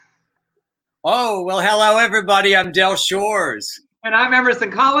Oh, well, hello, everybody. I'm Del Shores. And I'm Emerson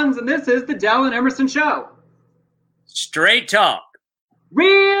Collins, and this is the Del and Emerson Show. Straight talk.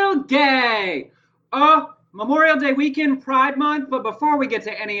 Real gay. Memorial Day weekend, Pride Month. But before we get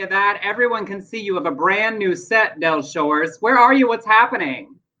to any of that, everyone can see you have a brand new set, Del Shores. Where are you? What's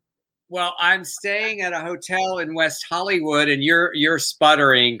happening? Well, I'm staying at a hotel in West Hollywood, and you're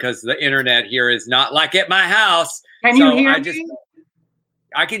sputtering because the internet here is not like at my house. Can you hear me?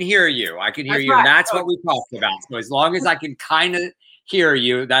 I can hear you. I can hear That's you. right. And that's what we talked about. So as long as I can kind of hear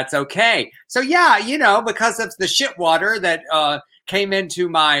you, that's okay. So yeah, because of the shit water that came into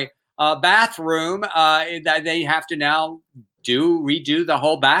my bathroom, that they have to now redo the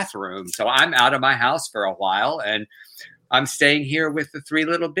whole bathroom. So I'm out of my house for a while, and I'm staying here with the three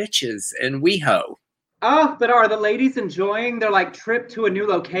little bitches in WeHo. Oh, but are the ladies enjoying their trip to a new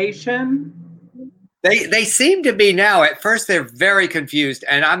location? They seem to be now. At first, they're very confused.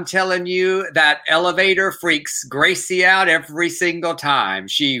 And I'm telling you, that elevator freaks Gracie out every single time.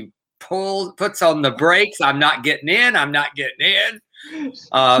 She puts on the brakes. I'm not getting in. I'm not getting in. You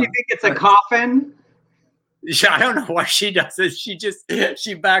think it's a coffin? I don't know why she does it.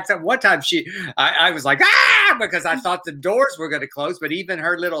 She backs up. One time I was like, because I thought the doors were going to close, but even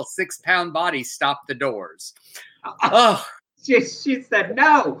her little 6-pound body stopped the doors. Oh, she said,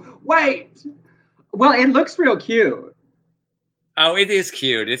 no, wait. Well, it looks real cute. Oh, it is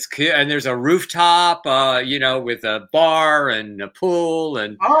cute. It's cute. And there's a rooftop, with a bar and a pool.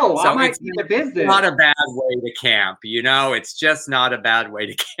 And so I might see the business. It's not a bad way to camp, It's just not a bad way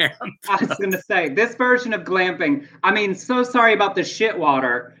to camp. I was going to say, this version of glamping, so sorry about the shit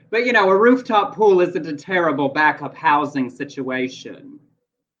water, but, a rooftop pool isn't a terrible backup housing situation.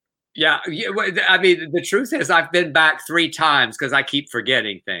 Yeah, the truth is I've been back 3 times because I keep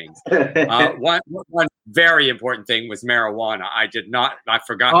forgetting things. One very important thing was marijuana. I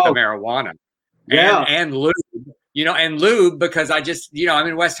forgot the marijuana. Yeah. And lube, and lube because I'm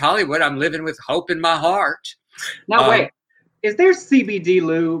in West Hollywood. I'm living with hope in my heart. Now, wait, is there CBD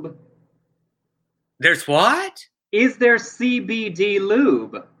lube? There's what? Is there CBD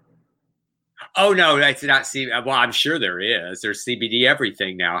lube? Oh, no, that's not CBD. Well, I'm sure there is. There's CBD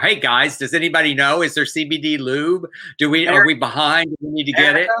everything now. Hey, guys, does anybody know? Is there CBD lube? Are we behind? Do we need to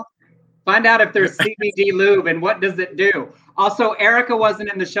get it? Find out if there's CBD lube and what does it do. Also, Erica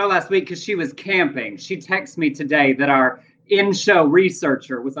wasn't in the show last week because she was camping. She texted me today that our in-show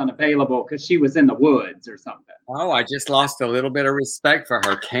researcher was unavailable because she was in the woods or something. Oh, I just lost a little bit of respect for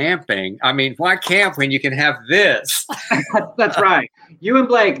her camping. Why camp when you can have this? That's right. You and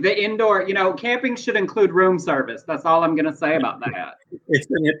Blake, the indoor, camping should include room service. That's all I'm going to say about that.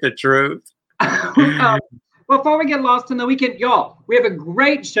 Isn't it the truth? Before we get lost in the weekend, y'all, we have a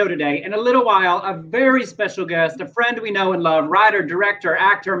great show today. In a little while, a very special guest, a friend we know and love, writer, director,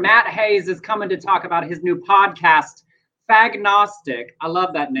 actor, Matt Hayes is coming to talk about his new podcast, Fagnostic. I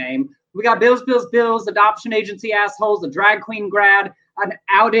love that name. We got Bills, adoption agency assholes, a drag queen grad, an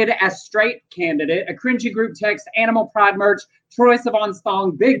outed as straight candidate, a cringy group text, animal pride merch, Troye Sivan's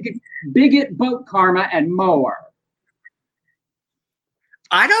song, bigot boat karma, and more.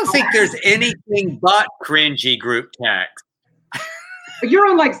 I don't think there's anything but cringy group text. You're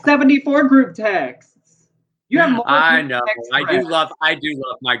on 74 group texts. You have more. I know. I do love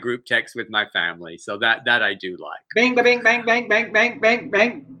my group text with my family. So that I do like. Bang, bang, bang, bang, bang, bang, bang,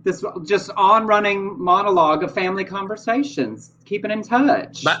 bang. This just on running monologue of family conversations. Keeping in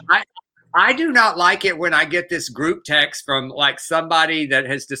touch. But I do not like it when I get this group text from somebody that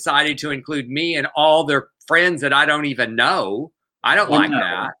has decided to include me and all their friends that I don't even know. I don't like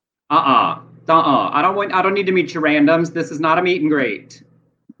that. I don't need to meet your randoms. This is not a meet and greet.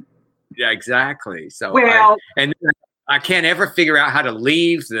 Yeah, exactly. So I can't ever figure out how to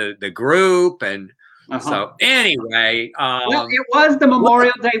leave the group, and so anyway. Well, it was the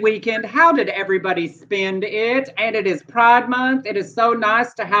Memorial Day weekend. How did everybody spend it? And it is Pride Month. It is so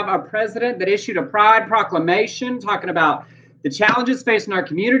nice to have a president that issued a Pride proclamation talking about the challenges facing our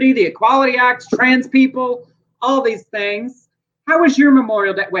community, the Equality Act, trans people, all these things. How was your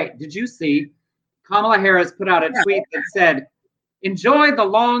Memorial Day? Wait, did you see Kamala Harris put out a tweet that said, "Enjoy the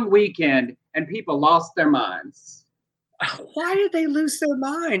long weekend," and people lost their minds? Why did they lose their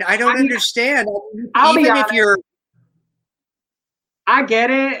mind? I don't understand. I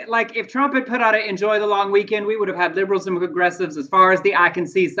get it. If Trump had put out an "Enjoy the long weekend," we would have had liberals and progressives as far as the eye can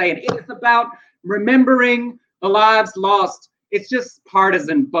see saying it is about remembering the lives lost. It's just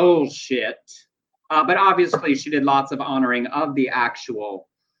partisan bullshit. But obviously she did lots of honoring of the actual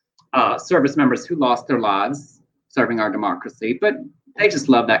service members who lost their lives serving our democracy. But they just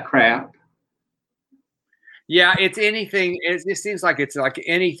love that crap. Yeah, it's anything. It seems like it's like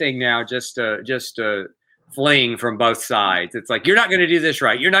anything now, just fleeing from both sides. It's like, you're not going to do this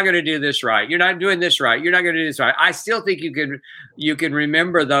right. You're not going to do this right. You're not doing this right. You're not going to do this right. I still think you can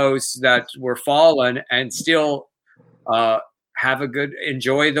remember those that were fallen and still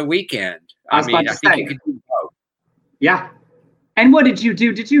enjoy the weekend. I think you could do both. Yeah. And what did you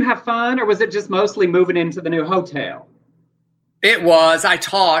do? Did you have fun, or was it just mostly moving into the new hotel? It was. I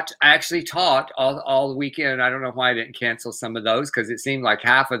actually taught all the weekend. I don't know why I didn't cancel some of those, because it seemed like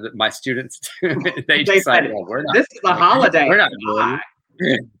half of my students, they decided, well, this is a holiday. We're not doing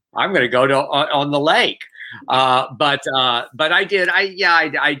it. I'm going to go on the lake. But I did.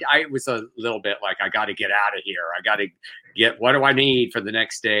 I was a little bit like, I got to get out of here. I got to get, what do I need for the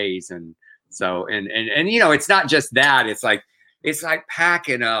next days? And so, and it's not just that. It's like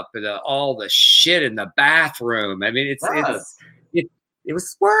packing up all the shit in the bathroom. I mean, it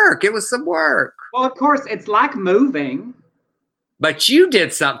was work. It was some work. Well, of course, it's like moving. But you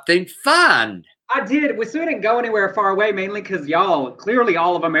did something fun. I did. We still didn't go anywhere far away, mainly because clearly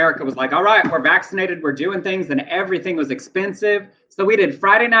all of America was like, all right, we're vaccinated, we're doing things, and everything was expensive. So we did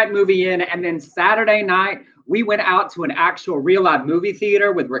Friday night movie in, and then Saturday night, we went out to an actual real live movie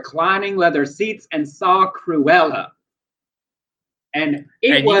theater with reclining leather seats and saw Cruella. And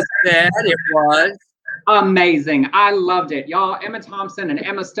it was amazing. I loved it. Y'all, Emma Thompson and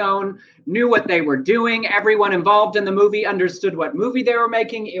Emma Stone knew what they were doing. Everyone involved in the movie understood what movie they were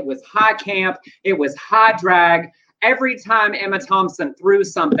making. It was high camp. It was high drag. Every time Emma Thompson threw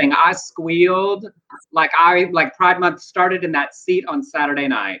something, I squealed like Pride Month started in that seat on Saturday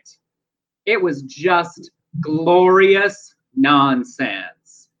night. It was just glorious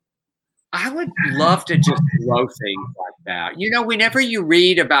nonsense. I would love to just throw things like that. Whenever you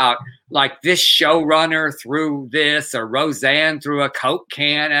read about like this showrunner threw this, or Roseanne threw a Coke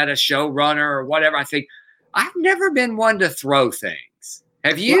can at a showrunner or whatever, I think, I've never been one to throw things.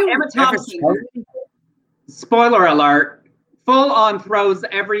 Have you? Well, Emma Thompson, spoiler alert, full on throws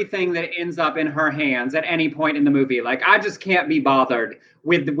everything that ends up in her hands at any point in the movie. Like, I just can't be bothered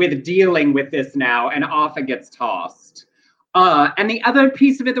with dealing with this now, and off it gets tossed. And the other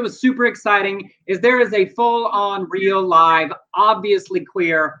piece of it that was super exciting is there is a full-on, real, live, obviously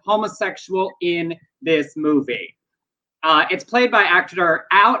queer homosexual in this movie. It's played by actor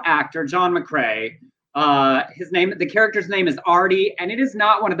John McCrae. The character's name is Artie, and it is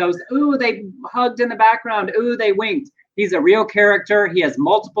not one of those, ooh, they hugged in the background, ooh, they winked. He's a real character. He has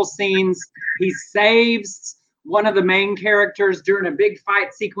multiple scenes. He saves one of the main characters during a big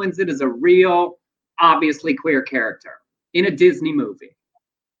fight sequence. It is a real, obviously queer character in a Disney movie.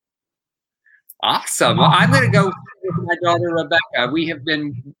 Awesome. Well, I'm going to go with my daughter, Rebecca. We have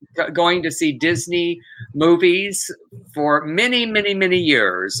been going to see Disney movies for many, many, many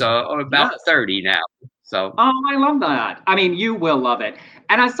years, about 30 now. So. Oh, I love that. I mean, you will love it.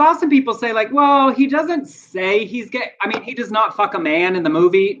 And I saw some people say like, well, he doesn't say he's gay. I mean, he does not fuck a man in the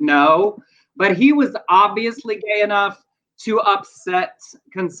movie. No, but he was obviously gay enough to upset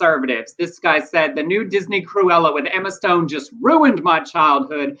conservatives. This guy said, the new Disney Cruella with Emma Stone just ruined my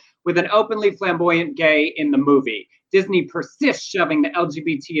childhood with an openly flamboyant gay in the movie. Disney persists shoving the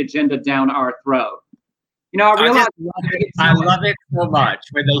LGBT agenda down our throat. I realize I love it so much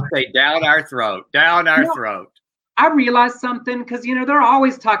when they say down our throat, down our throat. I realized something because, they're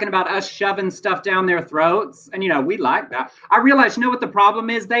always talking about us shoving stuff down their throats. And, we like that. I realized, what the problem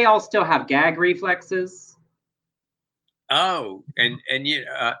is? They all still have gag reflexes. Oh, and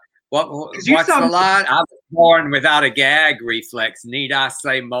what's the line? I was born without a gag reflex. Need I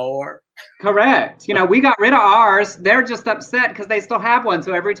say more? Correct. We got rid of ours. They're just upset because they still have one.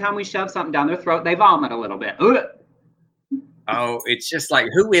 So every time we shove something down their throat, they vomit a little bit. Ugh. Oh, it's just like,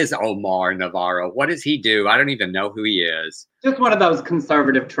 who is Omar Navarro? What does he do? I don't even know who he is. Just one of those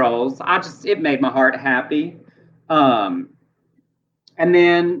conservative trolls. It made my heart happy. And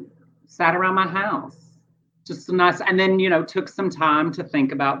then sat around my house. Just a nice, and then, took some time to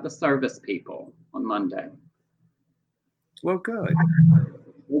think about the service people on Monday. Well, good.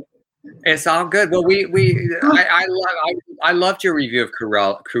 It's all good. Well, I loved your review of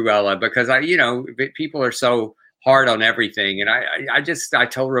Cruella because people are so hard on everything, and I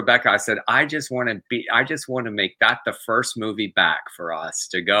told Rebecca, I said, I just want to make that the first movie back for us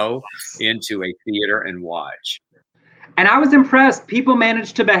to go into a theater and watch. And I was impressed. People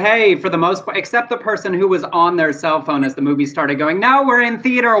managed to behave for the most part, except the person who was on their cell phone as the movie started going, now we're in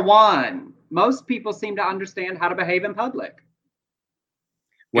theater 1. Most people seem to understand how to behave in public.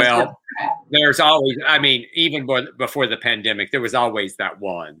 Well, there's always, even before the pandemic, there was always that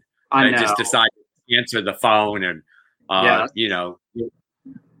one. I know. Just decided to answer the phone and,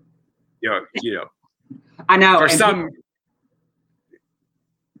 I know.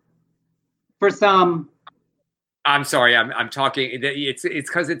 For some. I'm sorry. I'm talking. It's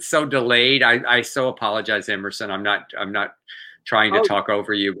because it's so delayed. I so apologize, Emerson. I'm not trying to talk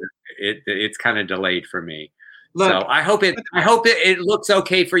over you. But it's kind of delayed for me. Look, so I hope it looks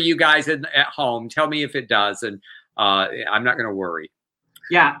okay for you guys at home. Tell me if it does, and I'm not going to worry.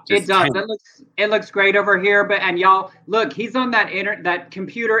 Yeah, it does. It looks great over here. And y'all, look, he's on that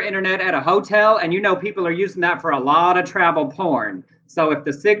computer internet at a hotel, and people are using that for a lot of travel porn. So if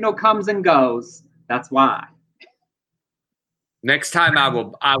the signal comes and goes, that's why. Next time I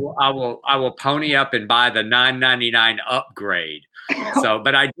will pony up and buy the $9.99 upgrade. So,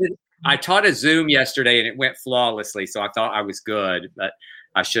 but I taught a Zoom yesterday and it went flawlessly. So I thought I was good, but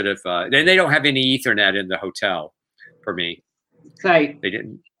I should have. Then they don't have any Ethernet in the hotel for me. Say they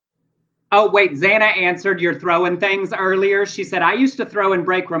didn't. Oh wait, Xana answered your throwing things earlier. She said I used to throw and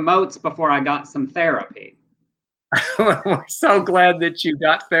break remotes before I got some therapy. We're so glad that you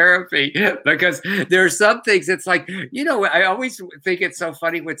got therapy, because there are some things it's like, I always think it's so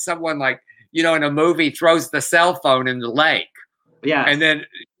funny when someone like, in a movie throws the cell phone in the lake. Yeah. And then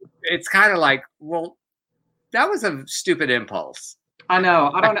it's kind of like, well, that was a stupid impulse. I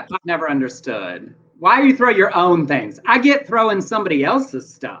know. I've never understood. Why you throw your own things? I get throwing somebody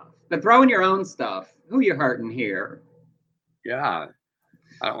else's stuff, but throwing your own stuff, who you hurting here? Yeah.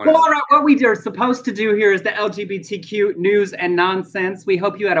 Well, all right, what we are supposed to do here is the LGBTQ news and nonsense. We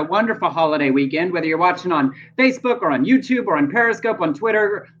hope you had a wonderful holiday weekend, whether you're watching on Facebook or on YouTube or on Periscope, on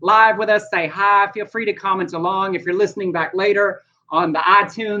Twitter, live with us, say hi. Feel free to comment along. If you're listening back later on the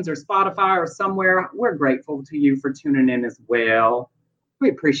iTunes or Spotify or somewhere, we're grateful to you for tuning in as well. We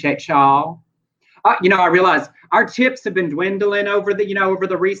appreciate y'all. I realize our chips have been dwindling over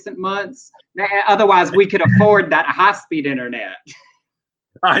the recent months. Otherwise, we could afford that high-speed internet.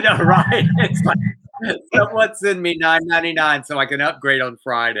 I know, right? It's like someone send me $9.99 so I can upgrade on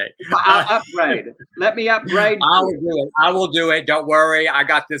Friday. I'll upgrade. Let me upgrade. I will do it. Don't worry. I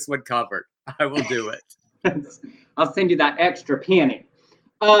got this one covered. I will do it. I'll send you that extra penny.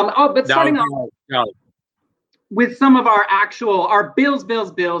 But starting off with some of our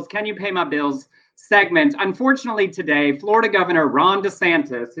bills, can you pay my bills segment. Unfortunately today, Florida Governor Ron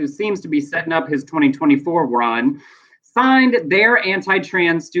DeSantis, who seems to be setting up his 2024 run, signed their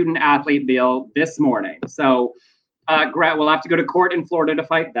anti-trans student athlete bill this morning. So we'll have to go to court in Florida to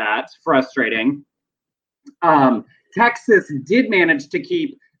fight that. Frustrating. Texas did manage to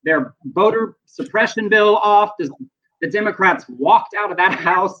keep their voter suppression bill off. The Democrats walked out of that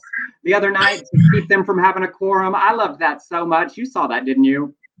house the other night to keep them from having a quorum. I loved that so much. You saw that, didn't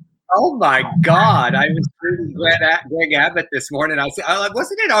you? Oh my God. I was reading Greg Abbott this morning. I said,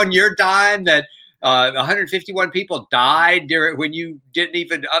 wasn't it on your dime that 151 people died when you didn't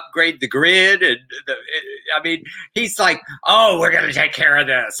even upgrade the grid? And he's like, oh, we're going to take care of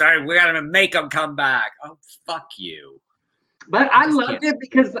this. We're going to make them come back. Oh, fuck you. But I loved it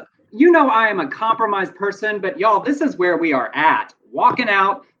because, I am a compromised person, but y'all, this is where we are at. Walking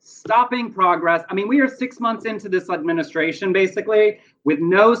out, stopping progress. We are 6 months into this administration, basically, with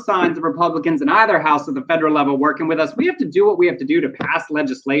no signs of Republicans in either house at the federal level working with us. We have to do what we have to do to pass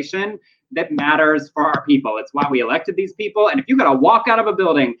legislation that matters for our people. It's why we elected these people. And if you got to walk out of a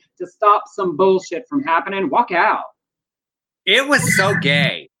building to stop some bullshit from happening, walk out. It was so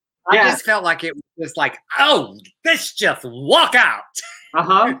gay. I just felt like it was like, oh, let's just walk out.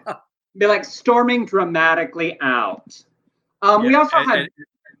 Be like storming dramatically out. We also had.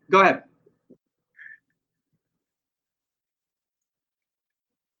 Go ahead.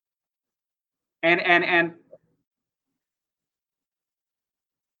 And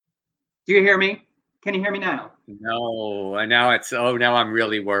do you hear me? Can you hear me now? No, and now I'm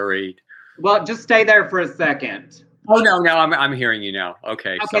really worried. Well, just stay there for a second. Oh no, I'm hearing you now.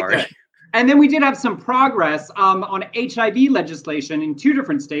 Okay, sorry. Good. And then we did have some progress on HIV legislation in 2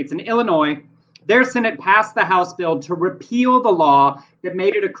 different states. In Illinois, their Senate passed the House bill to repeal the law that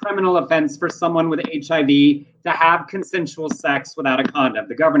made it a criminal offense for someone with HIV to have consensual sex without a condom.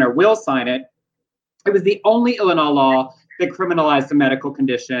 The governor will sign it. It was the only Illinois law that criminalized a medical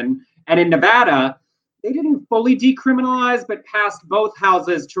condition. And in Nevada, they didn't fully decriminalize, but passed both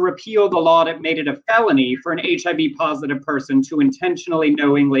houses to repeal the law that made it a felony for an HIV positive person to intentionally,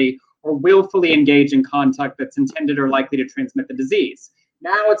 knowingly, or willfully engage in conduct that's intended or likely to transmit the disease.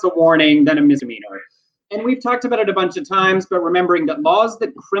 Now it's a warning, then a misdemeanor. And we've talked about it a bunch of times, but remembering that laws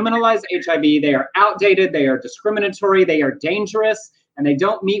that criminalize HIV, they are outdated, they are discriminatory, they are dangerous, and they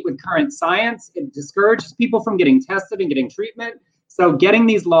don't meet with current science. It discourages people from getting tested and getting treatment. So getting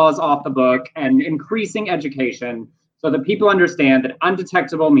these laws off the book and increasing education so that people understand that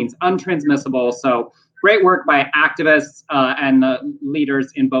undetectable means untransmissible. So great work by activists and the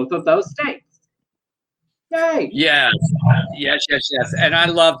leaders in both of those states. Yay. Yes, yes, yes, yes. And I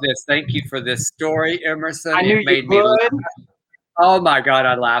love this. Thank you for this story, Emerson. I knew It made you me would. laugh. Oh my God,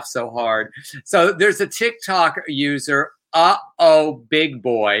 I laughed so hard. So there's a TikTok user, Big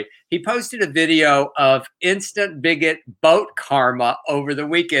Boy. He posted a video of instant bigot boat karma over the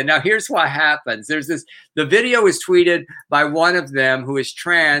weekend. Now here's what happens. The video is tweeted by one of them who is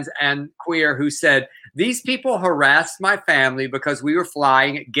trans and queer, who said, "These people harassed my family because we were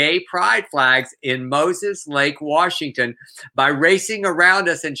flying gay pride flags in Moses Lake, Washington, by racing around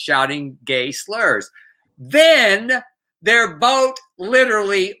us and shouting gay slurs. Then their boat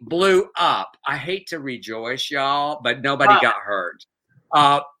literally blew up." I hate to rejoice, y'all, but nobody got hurt.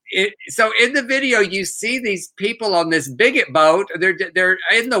 So in the video, you see these people on this bigot boat. They're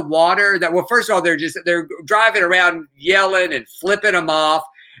in the water. Well, first of all, they're driving around yelling and flipping them off,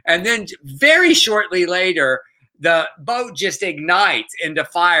 and then very shortly later, the boat just ignites into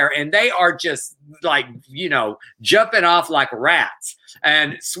fire, and they are just like, jumping off like rats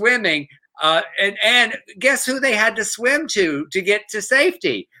and swimming. And guess who they had to swim to get to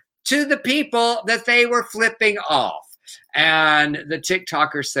safety? To the people that they were flipping off. And the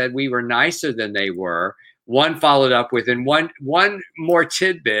TikToker said we were nicer than they were. One followed up with, and one more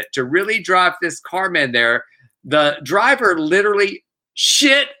tidbit to really drive this karma in there. The driver literally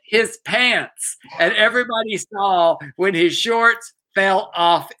shit his pants, and everybody saw when his shorts fell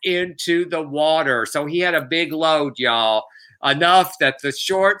off into the water. So he had a big load, y'all. Enough that the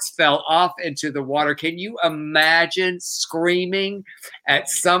shorts fell off into the water. Can you imagine screaming at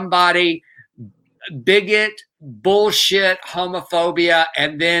somebody, bigot, bullshit, homophobia,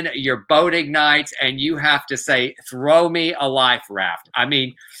 and then your boat ignites and you have to say, "Throw me a life raft"? I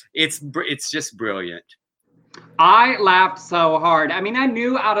mean, it's just brilliant. I laughed so hard. I mean, I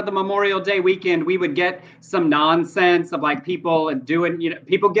knew out of the Memorial Day weekend, we would get some nonsense of like people doing,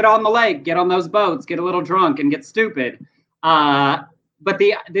 people get on the lake, get on those boats, get a little drunk and get stupid. But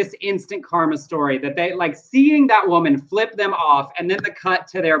this instant karma story that they like, seeing that woman flip them off and then the cut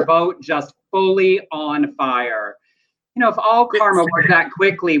to their boat just fully on fire. If all karma worked that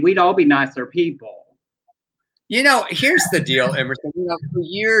quickly, we'd all be nicer people. Here's the deal, Emerson. For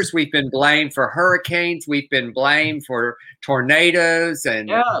years we've been blamed for hurricanes. We've been blamed for tornadoes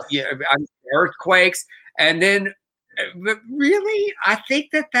and earthquakes. And then really, I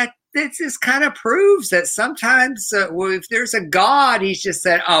think that this just kind of proves that sometimes if there's a God, he's just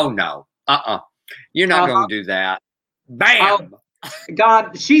said, "Oh, no, you're not going to do that." Bam. Oh,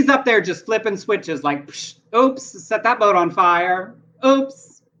 God, she's up there just flipping switches like, psh, oops, set that boat on fire.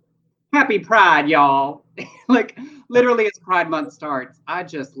 Oops. Happy Pride, y'all. Like literally as Pride Month starts, I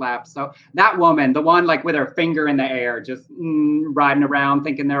just laughed. So that woman, the one like with her finger in the air, just riding around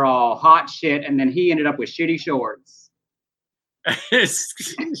thinking they're all hot shit. And then he ended up with shitty shorts.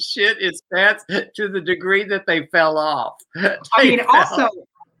 Shit is pants to the degree that they fell off. Also,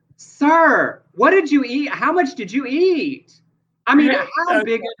 sir, what did you eat? How much did you eat? I mean, how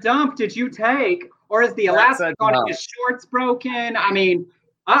big a dump did you take? Or is the elastic on his shorts broken? I mean,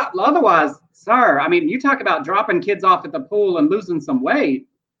 otherwise, sir, I mean, you talk about dropping kids off at the pool and losing some weight.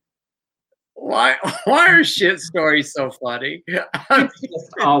 Why are shit stories so funny? It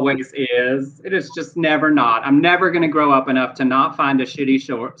just always is. It is just never not. I'm never going to grow up enough to not find a shitty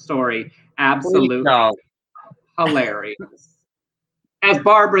story absolutely hilarious. As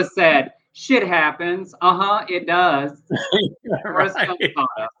Barbara said, shit happens. It does. Right.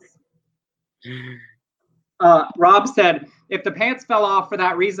 Rob said, if the pants fell off for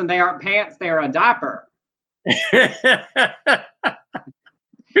that reason, they aren't pants, they are a diaper.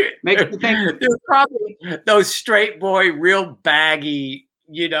 Makes me think there's probably those straight boy, real baggy,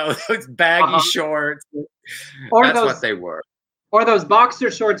 those baggy shorts. Or that's what they were. Or those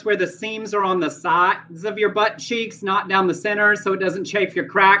boxer shorts where the seams are on the sides of your butt cheeks, not down the center, so it doesn't chafe your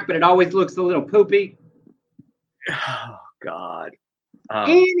crack, but it always looks a little poopy. Oh, God.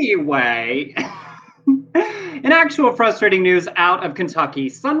 Anyway, in actual frustrating news out of Kentucky,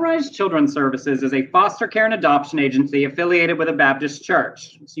 Sunrise Children's Services is a foster care and adoption agency affiliated with a Baptist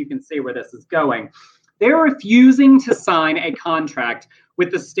church. So you can see where this is going. They're refusing to sign a contract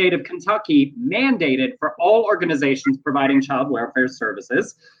with the state of Kentucky mandated for all organizations providing child welfare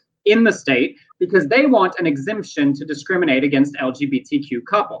services in the state because they want an exemption to discriminate against LGBTQ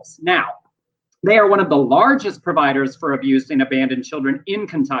couples. Now, they are one of the largest providers for abused and abandoned children in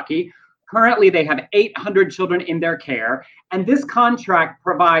Kentucky. Currently, they have 800 children in their care, and this contract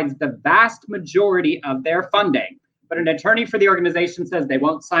provides the vast majority of their funding. But an attorney for the organization says they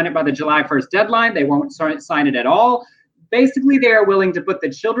won't sign it by the July 1st deadline. They won't sign it at all. Basically, they are willing to put the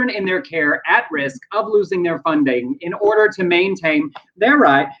children in their care at risk of losing their funding in order to maintain their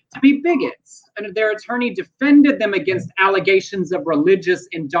right to be bigots. And their attorney defended them against allegations of religious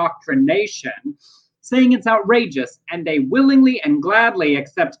indoctrination, saying it's outrageous and they willingly and gladly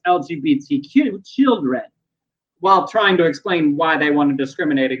accept LGBTQ children, while trying to explain why they want to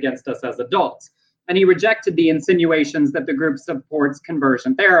discriminate against us as adults. And he rejected the insinuations that the group supports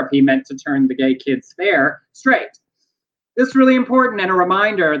conversion therapy meant to turn the gay kids straight. This is really important, and a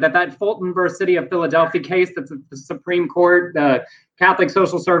reminder that Fulton versus City of Philadelphia case that's at the Supreme Court, the Catholic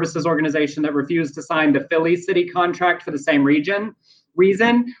Social Services organization that refused to sign the Philly city contract for the same reason,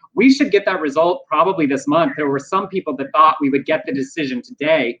 we should get that result probably this month. There were some people that thought we would get the decision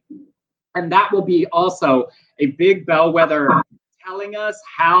today, and that will be also a big bellwether telling us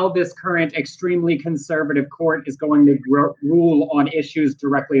how this current extremely conservative court is going to rule on issues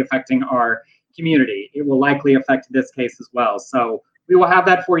directly affecting our community. It will likely affect this case as well. So we will have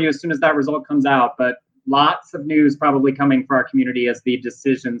that for you as soon as that result comes out, but lots of news probably coming for our community as the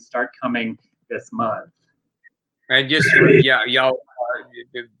decisions start coming this month. And just, y'all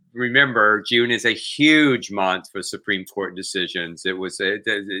remember, June is a huge month for Supreme Court decisions. It was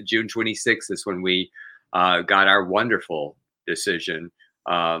June 26th is when we got our wonderful decision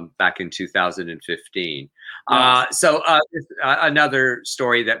back in 2015. So another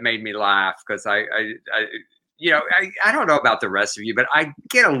story that made me laugh, because I don't know about the rest of you, but I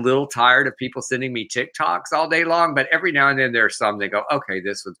get a little tired of people sending me TikToks all day long, but every now and then there are some that go, okay,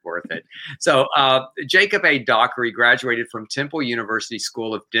 this was worth it. So Jacob A. Dockery graduated from Temple University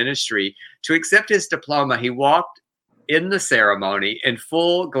School of Dentistry. To accept his diploma, he walked in the ceremony in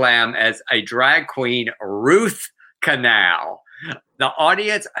full glam as a drag queen, Ruth Canal. The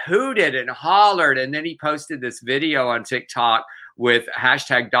audience hooted and hollered, and then he posted this video on TikTok with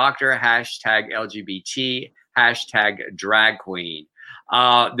hashtag doctor, hashtag LGBT, hashtag drag queen.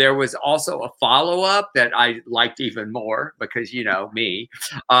 There was also a follow-up that I liked even more because, you know, me.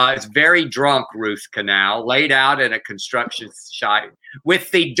 It's very drunk Ruth Canal, laid out in a construction site with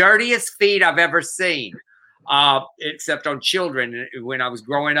the dirtiest feet I've ever seen, except on children when I was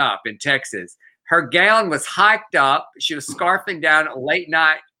growing up in Texas. Her gown was hiked up. She was scarfing down late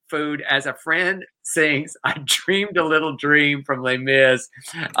night food as a friend sings, I dreamed a little dream from Les Mis.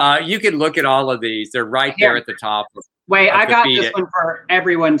 You can look at all of these. They're right there at the top. Wait, I got this one for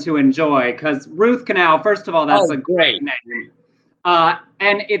everyone to enjoy because Ruth Canal, first of all, that's a great name.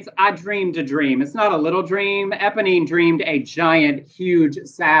 And it's I Dreamed a Dream. It's not a little dream. Eponine dreamed a giant, huge,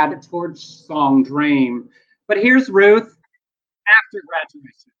 sad torch song dream. But here's Ruth after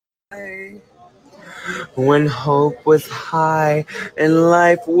graduation. When hope was high and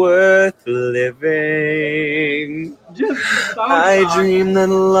life worth living, I dreamed that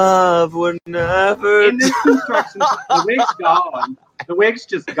love would never. In this construction, the wig's gone. The wig's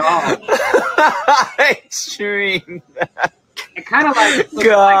just gone. I dreamed that. It kind of like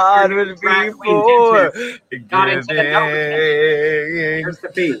God would be for got into the Here's the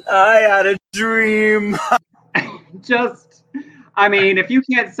beat. I had a dream. Just, I mean, if you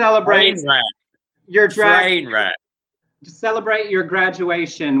can't celebrate your celebrate your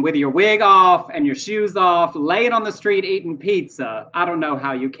graduation with your wig off and your shoes off, laying on the street eating pizza, I don't know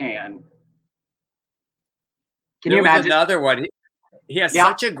how you can. Can you imagine? Another one. He has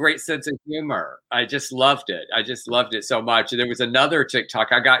such a great sense of humor. I just loved it. I just loved it so much. There was another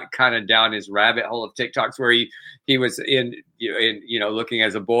TikTok. I got kind of down his rabbit hole of TikToks where he was in looking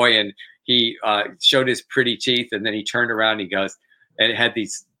as a boy, and he showed his pretty teeth, and then he turned around and he goes, and it had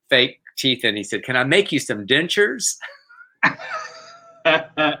these fake teeth, and he said, "Can I make you some dentures?"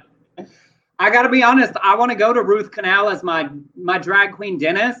 I got to be honest. I want to go to Ruth Canal as my drag queen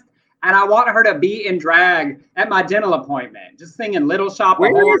dentist. And I want her to be in drag at my dental appointment, just singing Little Shop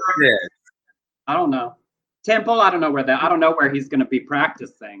of Horrors. I don't know. Temple, I don't know where he's going to be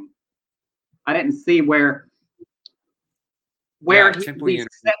practicing. I didn't see where he's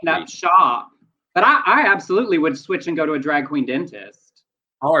setting up shop. But I absolutely would switch and go to a drag queen dentist.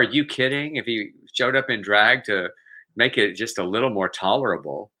 Oh, are you kidding? If he showed up in drag to make it just a little more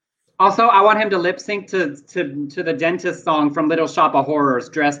tolerable. Also, I want him to lip sync to the dentist song from Little Shop of Horrors,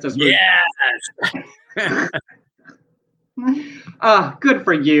 dressed as Ruth. Yes. Good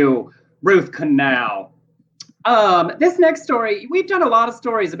for you, Ruth Canal. This next story, we've done a lot of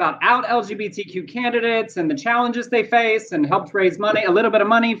stories about out LGBTQ candidates and the challenges they face, and helped raise money, a little bit of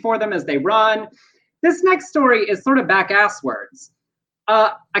money for them as they run. This next story is sort of back-asswards.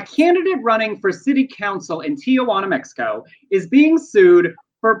 A candidate running for city council in Tijuana, Mexico, is being sued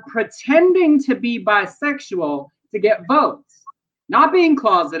for pretending to be bisexual to get votes. Not being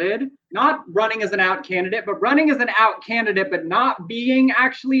closeted, not running as an out candidate, but running as an out candidate, but not being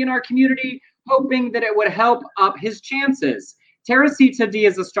actually in our community, hoping that it would help up his chances. Teresita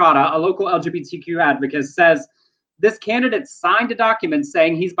Diaz Estrada, a local LGBTQ advocate, says this candidate signed a document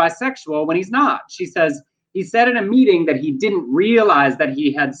saying he's bisexual when he's not. She says he said in a meeting that he didn't realize that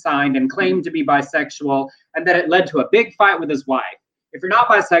he had signed and claimed to be bisexual, and that it led to a big fight with his wife. If you're not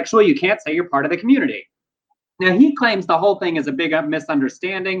bisexual, you can't say you're part of the community. Now, he claims the whole thing is a big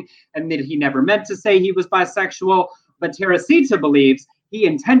misunderstanding and that he never meant to say he was bisexual, but Teresita believes he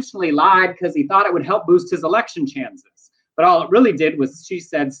intentionally lied because he thought it would help boost his election chances. But all it really did was, she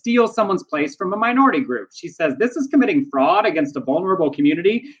said, steal someone's place from a minority group. She says this is committing fraud against a vulnerable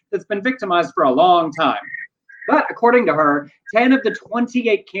community that's been victimized for a long time. But according to her, 10 of the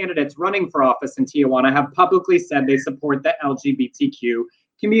 28 candidates running for office in Tijuana have publicly said they support the LGBTQ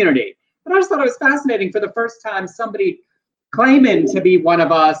community. But I just thought it was fascinating, for the first time, somebody claiming to be one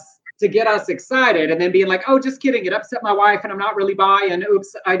of us to get us excited, and then being like, oh, just kidding, it upset my wife and I'm not really bi, and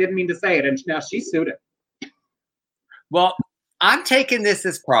oops, I didn't mean to say it. And now she sued him. Well, I'm taking this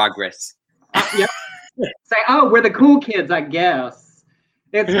as progress. Yep. Say, oh, we're the cool kids, I guess.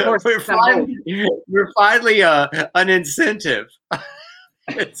 It's we're finally an incentive.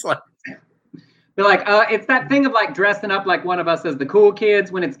 It's like, they're like, it's that thing of like dressing up like one of us as the cool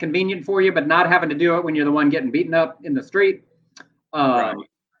kids when it's convenient for you, but not having to do it when you're the one getting beaten up in the street. Right.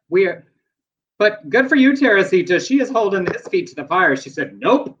 But good for you, Teresita. She is holding his feet to the fire. She said,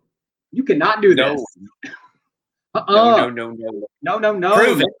 nope, you cannot do this. No.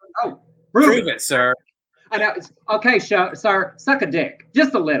 Prove it. No. Prove it, sir. I know. Okay, sir, suck a dick.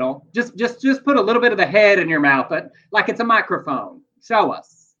 Just a little. Just put a little bit of the head in your mouth, but like it's a microphone. Show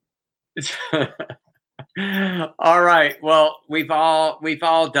us. All right. Well, we've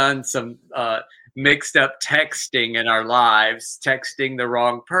all done some mixed up texting in our lives, texting the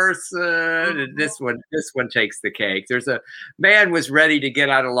wrong person. And this one takes the cake. There's a man was ready to get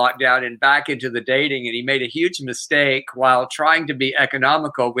out of lockdown and back into the dating, and he made a huge mistake while trying to be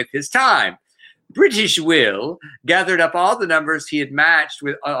economical with his time. British Will gathered up all the numbers he had matched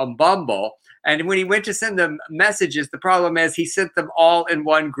with on Bumble, and when he went to send them messages, the problem is he sent them all in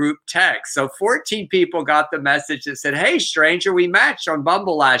one group text. So 14 people got the message that said, hey, stranger, we matched on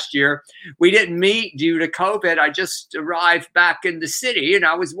Bumble last year. We didn't meet due to COVID. I just arrived back in the city, and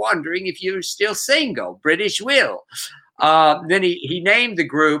I was wondering if you're still single. British Will. Then he named the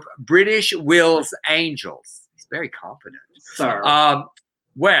group British Will's Angels. He's very confident. Sorry.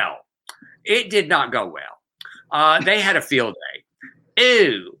 Well, it did not go well. They had a field day.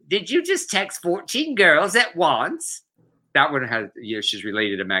 Ooh, did you just text 14 girls at once? That one has, she's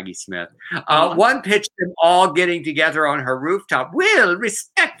related to Maggie Smith. One pitched them all getting together on her rooftop. Will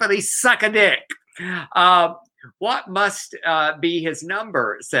respectfully suck a dick. What must be his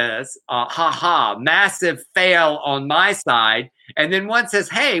number, says, massive fail on my side. And then one says,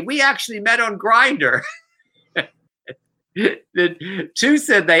 hey, we actually met on Grindr. The two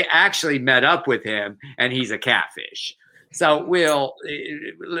said they actually met up with him and he's a catfish. So, Will,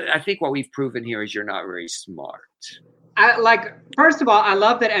 I think what we've proven here is you're not very smart. First of all, I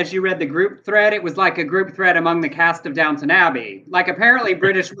love that as you read the group thread, it was like a group thread among the cast of Downton Abbey. Like, apparently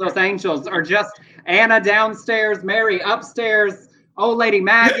British Will's Angels are just Anna downstairs, Mary upstairs, old lady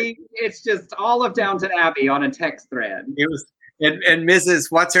Maggie. It's just all of Downton Abbey on a text thread. It was, and Mrs.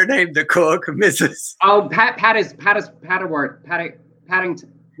 What's her name? The cook, Mrs. Oh, Paddington.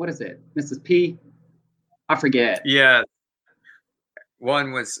 What is it? Mrs. P? I forget. Yeah.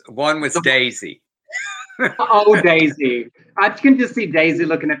 One was Daisy. Oh, Daisy. I can just see Daisy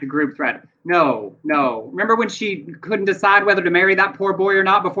looking at the group thread. No. Remember when she couldn't decide whether to marry that poor boy or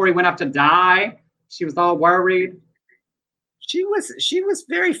not before he went off to die? She was all worried. She was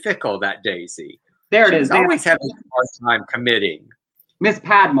very fickle, that Daisy. There it is. Always having a hard time committing. Miss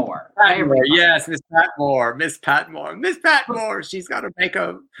Padmore. Yes, Miss Patmore. She's got to make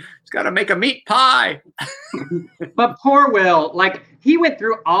a meat pie. But poor Will, like, he went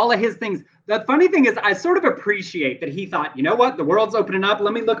through all of his things. The funny thing is, I sort of appreciate that he thought, you know what, the world's opening up.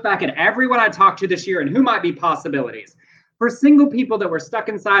 Let me look back at everyone I talked to this year and who might be possibilities. For single people that were stuck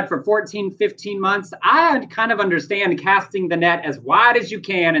inside for 14, 15 months, I kind of understand casting the net as wide as you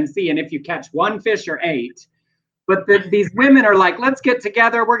can and seeing if you catch one fish or 8. But these women are like, let's get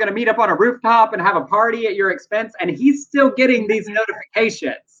together. We're going to meet up on a rooftop and have a party at your expense. And he's still getting these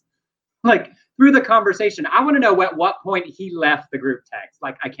notifications, like, through the conversation. I want to know at what point he left the group text.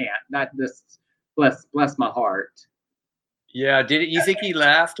 Like, I can't. That just bless my heart. Yeah, you think he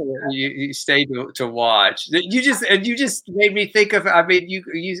left, or you stayed to watch? You just made me think of. I mean, you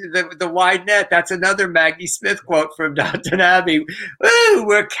the wide net. That's another Maggie Smith quote from Downton Abbey. Ooh,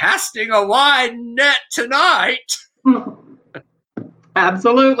 we're casting a wide net tonight.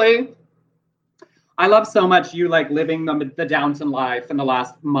 Absolutely. I love so much you like living the Downton life in the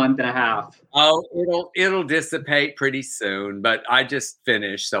last month and a half. Oh, it'll dissipate pretty soon, but I just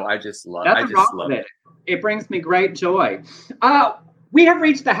finished, so I just love it. It brings me great joy. We have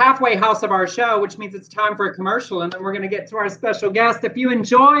reached the halfway house of our show, which means it's time for a commercial, and then we're going to get to our special guest. If you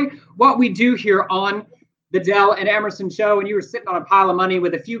enjoy what we do here on the Del and Emerson Show, and you were sitting on a pile of money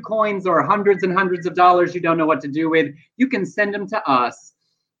with a few coins or hundreds and hundreds of dollars you don't know what to do with, you can send them to us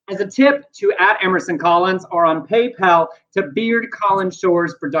as a tip to @EmersonCollins or on PayPal to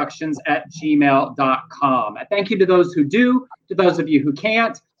beardcollinshoresproductions@gmail.com. Thank you to those who do, to those of you who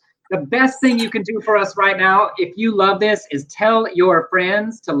can't. The best thing you can do for us right now, if you love this, is tell your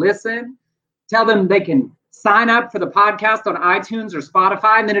friends to listen. Tell them they can sign up for the podcast on iTunes or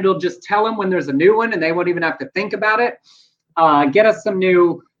Spotify, and then it'll just tell them when there's a new one, and they won't even have to think about it. Get us some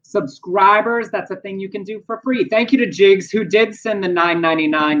new subscribers. That's a thing you can do for free. Thank you to Jigs, who did send the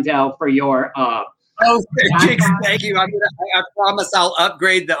 $9.99 Del for your Jigs, thank you. I promise I'll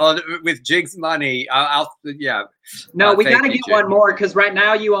upgrade with Jigs money. No, we got to get one more, because right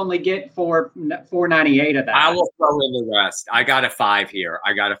now you only get $4.98 of that. I will throw in the rest. I got a 5 here.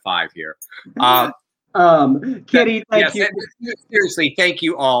 Kitty, thank you. Seriously, thank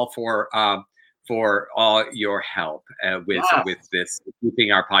you all for all your help with this,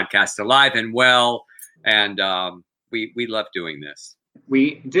 keeping our podcast alive and well. And we love doing this.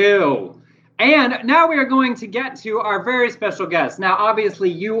 We do. And now we are going to get to our very special guest. Now, obviously,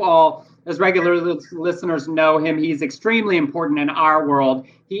 you all, as regular listeners, know him. He's extremely important in our world.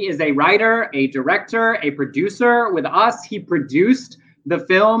 He is a writer, a director, a producer. With us, he produced the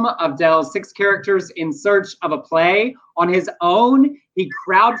film of Del's 6 characters in search of a play on his own. He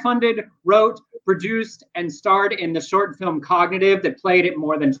crowdfunded, wrote, produced, and starred in the short film Cognitive that played at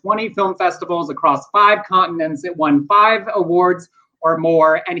more than 20 film festivals across 5 continents. It won 5 awards or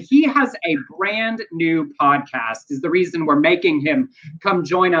more. And he has a brand new podcast, is the reason we're making him come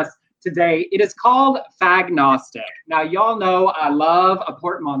join us today. It is called Fagnostic. Now, y'all know I love a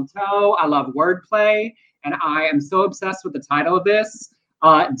portmanteau. I love wordplay. And I am so obsessed with the title of this.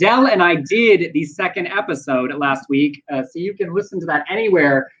 Del and I did the 2nd episode last week. So you can listen to that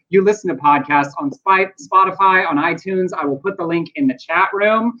anywhere you listen to podcasts, on Spotify, on iTunes. I will put the link in the chat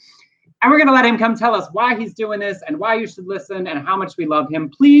room. And we're going to let him come tell us why he's doing this and why you should listen and how much we love him.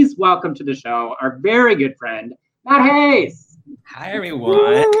 Please welcome to the show our very good friend, Matt Hayes. Hi,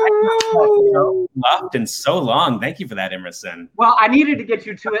 everyone. Loved in so long. Thank you for that, Emerson. Well, I needed to get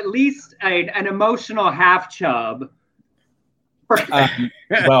you to at least an emotional half chub.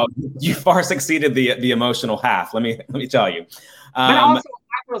 Well, you far succeeded the emotional half. Let me tell you. But also,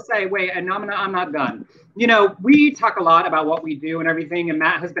 I will say, wait, and I'm not done. You know, we talk a lot about what we do and everything, and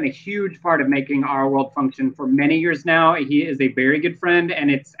Matt has been a huge part of making our world function for many years now. He is a very good friend, and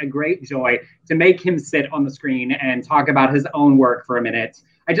it's a great joy to make him sit on the screen and talk about his own work for a minute.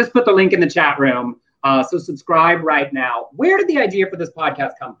 I just put the link in the chat room, so subscribe right now. Where did the idea for this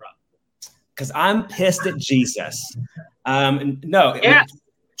podcast come from? Because I'm pissed at Jesus. No. Yes.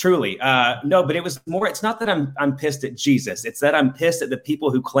 Truly. No, but it was more, it's not that I'm pissed at Jesus. It's that I'm pissed at the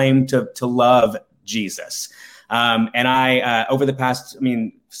people who claim to love Jesus. And I, over the past,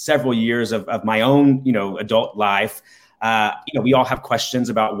 several years of my own, adult life, we all have questions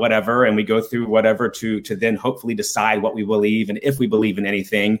about whatever, and we go through whatever to then hopefully decide what we believe and if we believe in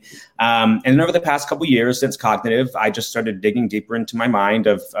anything. And then over the past couple of years since Cognitive, I just started digging deeper into my mind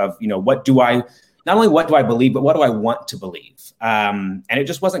of what do I believe, but what do I want to believe? And it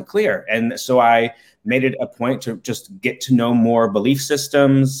just wasn't clear. And so I made it a point to just get to know more belief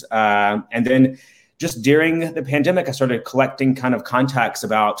systems. And then just during the pandemic, I started collecting kind of contacts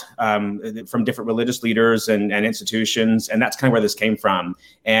about from different religious leaders and institutions. And that's kind of where this came from.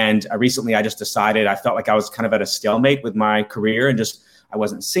 And recently I just decided, I felt like I was kind of at a stalemate with my career and I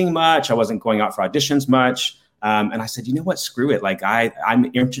wasn't seeing much. I wasn't going out for auditions much. And I said, you know what, screw it. Like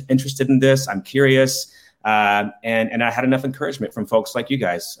I'm interested in this. I'm curious. And I had enough encouragement from folks like you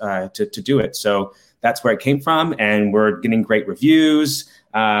guys to do it. So that's where it came from. And we're getting great reviews.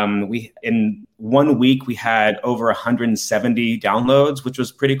 In 1 week, we had over 170 downloads, which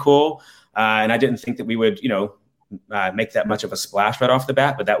was pretty cool. And I didn't think that we would, make that much of a splash right off the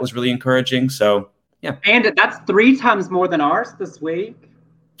bat, but that was really encouraging. So, yeah. And that's 3 times more than ours this week.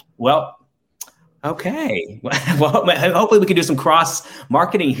 Well, okay. Well, hopefully we can do some cross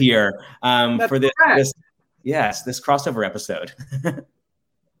marketing here for this Yes, this crossover episode.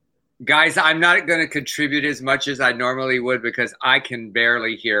 Guys, I'm not going to contribute as much as I normally would because I can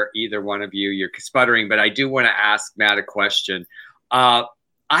barely hear either one of you. You're sputtering, but I do want to ask Matt a question. I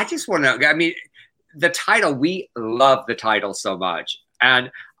just want to, I mean, the title, we love the title so much.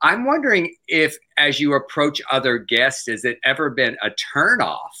 And I'm wondering if, as you approach other guests, has it ever been a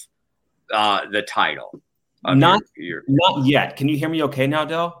turnoff, the title? Not yet. Can you hear me okay now,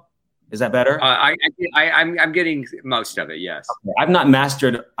 Del? Is that better? I'm getting most of it, yes. Okay. I've not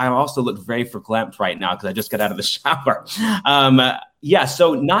mastered. I also look very verklempt right now because I just got out of the shower. Yeah,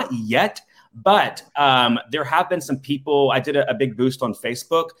 so not yet. But there have been some people, I did a big boost on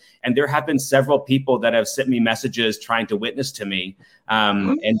Facebook, and there have been several people that have sent me messages trying to witness to me.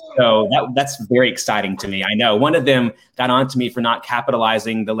 And so that's very exciting to me. I know one of them got on to me for not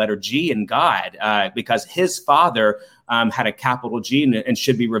capitalizing the letter G in God because his father had a capital G and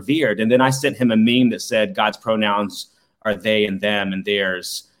should be revered. And then I sent him a meme that said God's pronouns are they and them and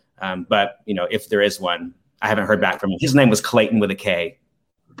theirs. But, you know, if there is one, I haven't heard back from him. His name was Clayton with a K.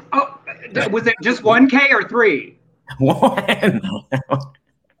 Oh, was it just 1 K or 3? One.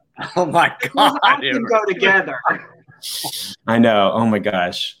 Oh my God. Often go together. I know. Oh my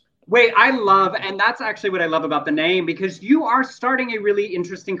gosh. Wait, and that's actually what I love about the name, because you are starting a really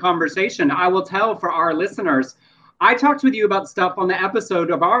interesting conversation. I will tell for our listeners, I talked with you about stuff on the episode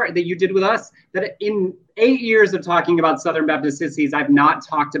that you did with us that in 8 years of talking about Southern Baptist sissies, I've not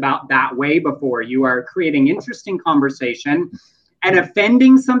talked about that way before. You are creating interesting conversation. And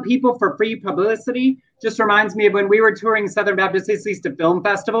offending some people for free publicity just reminds me of when we were touring Southern Baptist Sissies to film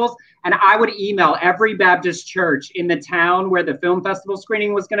festivals, and I would email every Baptist church in the town where the film festival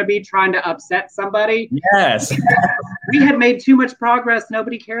screening was going to be, trying to upset somebody. Yes. We had made too much progress.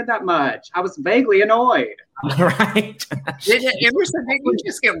 Nobody cared that much. I was vaguely annoyed. Did Right. you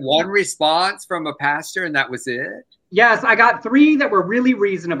just get one response from a pastor and that was it? Yes, I got 3 that were really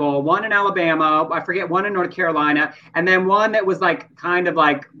reasonable. One in Alabama, I forget, one in North Carolina, and then one that was like kind of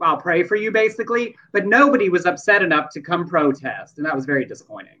like, I'll pray for you, basically. But nobody was upset enough to come protest, and that was very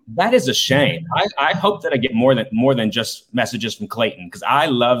disappointing. That is a shame. I hope that I get more than just messages from Clayton, because I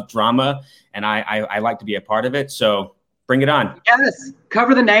love drama and I like to be a part of it. So bring it on. Yes,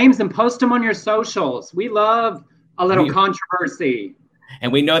 cover the names and post them on your socials. We love a little controversy.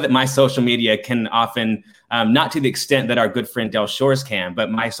 And we know that my social media can often, not to the extent that our good friend Del Shores can,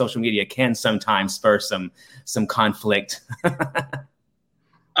 but my social media can sometimes spur some conflict.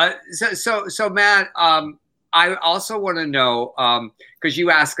 So Matt, I also want to know, because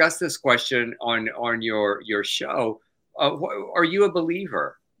you asked us this question on your show, are you a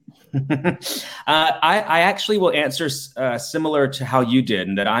believer? I actually will answer similar to how you did,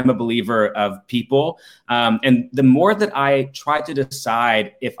 in that I'm a believer of people. And the more that I try to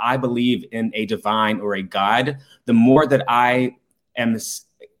decide if I believe in a divine or a God, the more that I am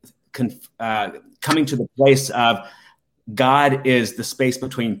coming to the place of God is the space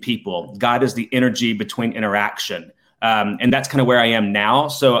between people. God is the energy between interaction. And that's kind of where I am now.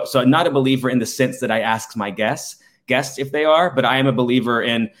 So I'm not a believer in the sense that I ask my guests if they are, but I am a believer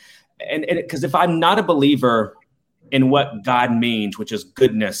in, and because if I'm not a believer in what God means, which is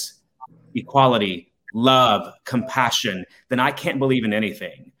goodness, equality, love, compassion, then I can't believe in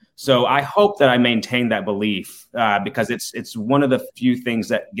anything. So I hope that I maintain that belief because it's one of the few things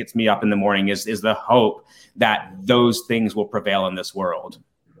that gets me up in the morning is the hope that those things will prevail in this world.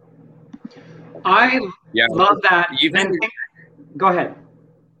 I love that. Go ahead.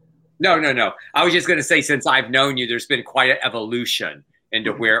 No. I was just going to say, since I've known you, there's been quite an evolution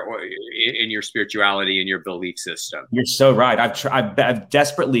into where in your spirituality and your belief system. You're so right. I've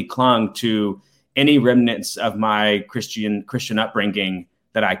desperately clung to any remnants of my Christian upbringing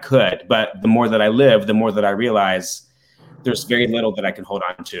that I could. But the more that I live, the more that I realize there's very little that I can hold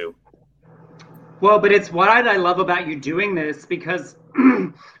on to. Well, but it's what I love about you doing this, because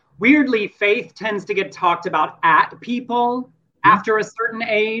weirdly, faith tends to get talked about at people after a certain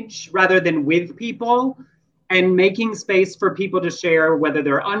age rather than with people, and making space for people to share, whether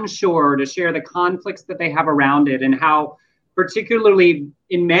they're unsure, to share the conflicts that they have around it, and how particularly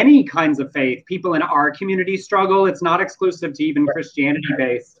in many kinds of faith, people in our community struggle. It's not exclusive to even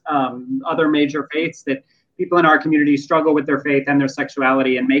Christianity-based, other major faiths, that people in our community struggle with their faith and their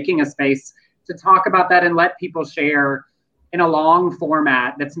sexuality, and making a space to talk about that and let people share in a long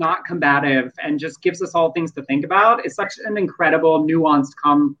format that's not combative and just gives us all things to think about is such an incredible, nuanced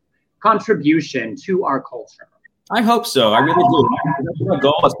contribution to our culture. I hope so. I really do. My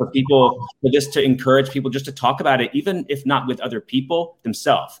goal is for this to encourage people just to talk about it, even if not with other people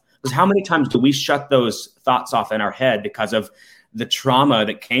themselves. Because how many times do we shut those thoughts off in our head because of the trauma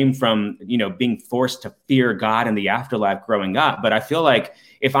that came from, being forced to fear God in the afterlife growing up. But I feel like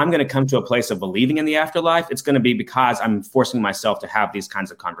if I'm going to come to a place of believing in the afterlife, it's going to be because I'm forcing myself to have these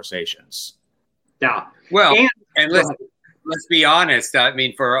kinds of conversations. Yeah. Well, and let's be honest. I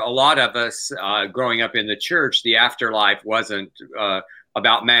mean, for a lot of us growing up in the church, the afterlife wasn't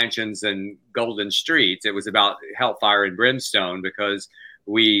about mansions and golden streets. It was about hellfire and brimstone, because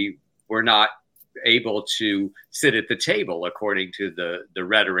we were not able to sit at the table according to the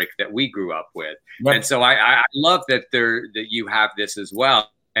rhetoric that we grew up with. Right. And so I love that that you have this as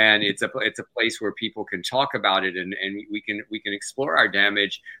well. And it's a place where people can talk about it, and we can explore our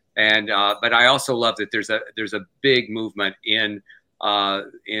damage. And but I also love that there's a big movement in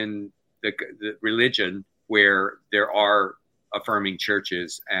the religion where there are affirming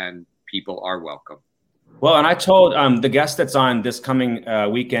churches and people are welcome. Well, and I told the guest that's on this coming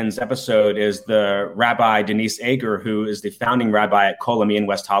weekend's episode is the Rabbi Denise Ager, who is the founding rabbi at Kolami in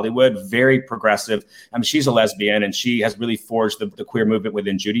West Hollywood, very progressive. She's a lesbian, and she has really forged the queer movement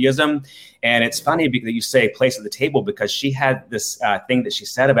within Judaism. And it's funny that you say place at the table, because she had this thing that she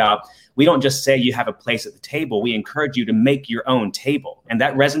said about, we don't just say you have a place at the table, we encourage you to make your own table. And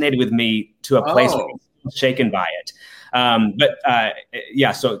that resonated with me to a place where I was shaken by it. So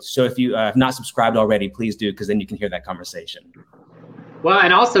if you have not subscribed already, please do, because then you can hear that conversation. Well,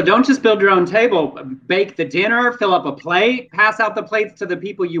 and also don't just build your own table, bake the dinner, fill up a plate, pass out the plates to the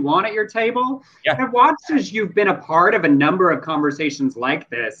people you want at your table. Yeah. I've watched as you've been a part of a number of conversations like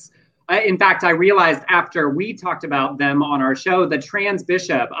this. In fact, I realized after we talked about them on our show, the trans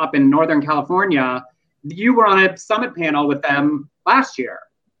bishop up in Northern California, you were on a summit panel with them last year.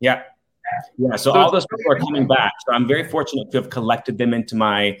 Yeah. Yeah, so all those people are coming back. So I'm very fortunate to have collected them into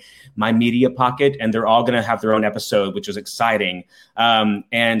my media pocket, and they're all going to have their own episode, which was exciting.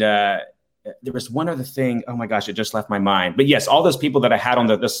 There was one other thing. Oh my gosh, it just left my mind. But yes, all those people that I had on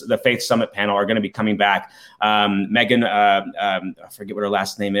the Faith Summit panel are going to be coming back. Megan, I forget what her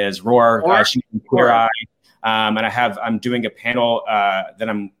last name is. Roar. She's from Queer Eye. And I'm doing a panel that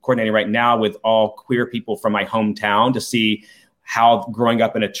I'm coordinating right now with all queer people from my hometown to see how growing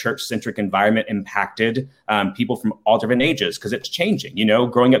up in a church-centric environment impacted people from all different ages, because it's changing.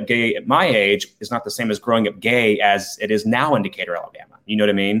 Growing up gay at my age is not the same as growing up gay as it is now in Decatur, Alabama. You know what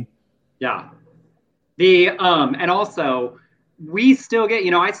I mean? Yeah. And also, we still get,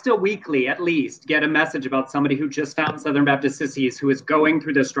 I still weekly at least get a message about somebody who just found Southern Baptist Sissies who is going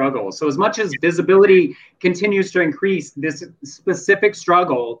through the struggle. So as much as visibility continues to increase, this specific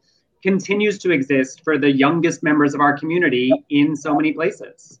struggle continues to exist for the youngest members of our community in so many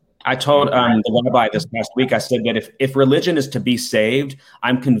places. I told the rabbi this past week, I said that if religion is to be saved,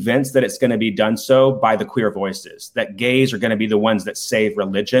 I'm convinced that it's going to be done so by the queer voices, that gays are going to be the ones that save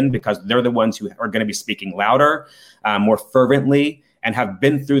religion, because they're the ones who are going to be speaking louder, more fervently, and have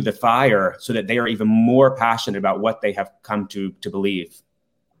been through the fire, so that they are even more passionate about what they have come to believe.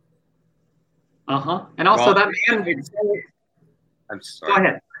 And also I'm sorry. Go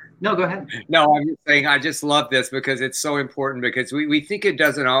ahead. No, go ahead. No, I'm just saying, I just love this because it's so important, because we think it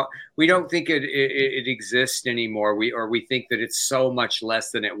doesn't, we don't think it exists anymore. We think that it's so much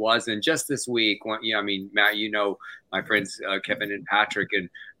less than it was. And just this week, Matt, my friends, Kevin and Patrick, and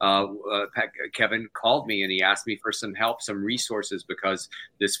Kevin called me and he asked me for some help, some resources, because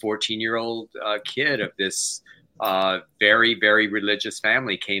this 14-year-old kid of this very, very religious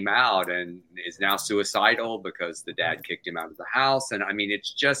family came out and is now suicidal because the dad kicked him out of the house. And I mean,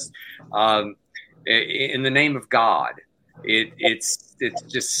 it's just in the name of God. It's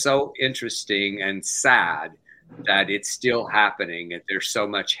just so interesting and sad that it's still happening, and there's so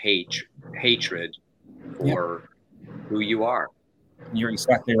much hatred for who you are. You're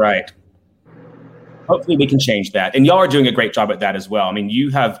exactly right. Hopefully we can change that. And y'all are doing a great job at that as well. I mean,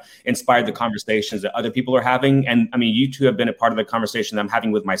 you have inspired the conversations that other people are having. And I mean, you two have been a part of the conversation that I'm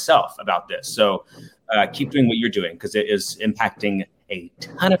having with myself about this. So keep doing what you're doing, because it is impacting a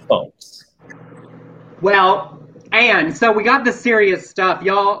ton of folks. Well, and so we got the serious stuff.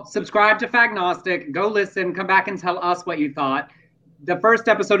 Y'all subscribe to Fagnostic, go listen, come back and tell us what you thought. The first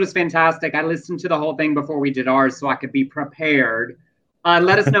episode was fantastic. I listened to the whole thing before we did ours so I could be prepared.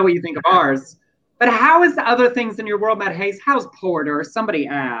 Let us know what you think of ours. But how is the other things in your world, Matt Hayes? How's Porter? Somebody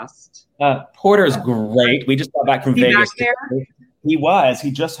asked. Porter's great. We just got back from Vegas. He was.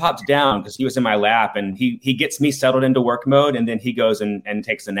 He just hopped down because he was in my lap, and he gets me settled into work mode, and then he goes and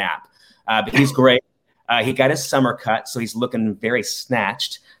takes a nap. But he's great. He got his summer cut, so he's looking very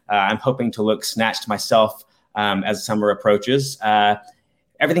snatched. I'm hoping to look snatched myself as summer approaches.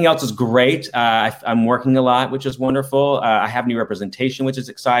 everything else is great. I'm working a lot, which is wonderful. I have new representation, which is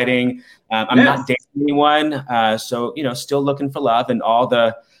exciting. I'm not dating anyone. So, still looking for love in all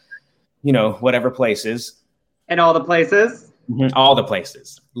the, whatever places. In all the places? Mm-hmm. All the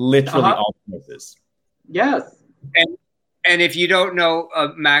places. Literally all the places. Yes. And if you don't know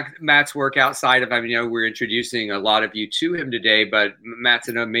Matt's work outside of, we're introducing a lot of you to him today, but Matt's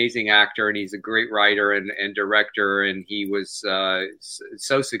an amazing actor and he's a great writer and director. And he was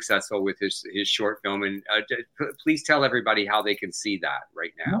so successful with his short film. And please tell everybody how they can see that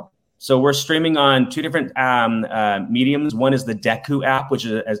right now. So we're streaming on 2 different mediums. One is the Deku app, which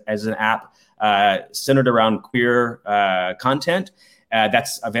is as an app centered around queer content.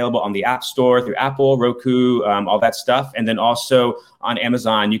 That's available on the App Store through Apple, Roku, all that stuff. And then also on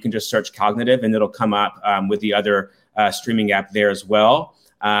Amazon, you can just search Cognitive and it'll come up with the other streaming app there as well.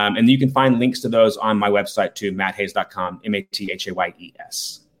 And you can find links to those on my website too, matthayes.com,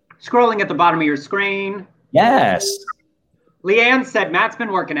 MATHAYES. Scrolling at the bottom of your screen. Yes. Leanne said Matt's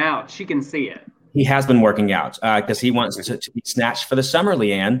been working out. She can see it. He has been working out because he wants to be snatched for the summer,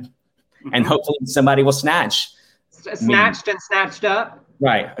 Leanne. And hopefully somebody will snatch. Snatched and snatched up.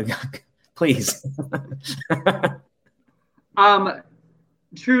 Right. Please.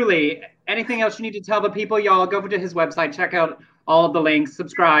 Truly, anything else you need to tell the people? Y'all go over to his website, check out all of the links,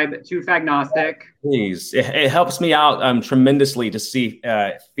 subscribe to Fagnostic. Please. It helps me out tremendously to see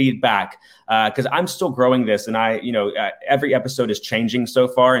feedback because I'm still growing this. And every episode is changing so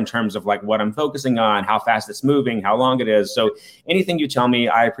far in terms of like what I'm focusing on, how fast it's moving, how long it is. So anything you tell me,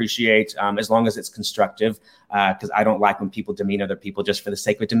 I appreciate as long as it's constructive because I don't like when people demean other people just for the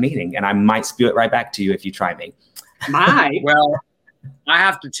sake of demeaning. And I might spew it right back to you if you try me. Well, I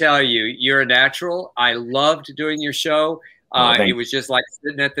have to tell you, you're a natural. I loved doing your show. It was just like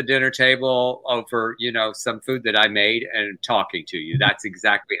sitting at the dinner table over, some food that I made and talking to you. That's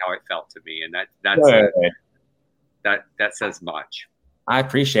exactly how it felt to me. And that says much. I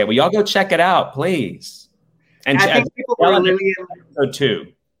appreciate it. Well, y'all go check it out, please. And I think people will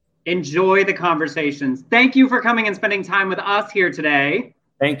really enjoy the conversations. Thank you for coming and spending time with us here today.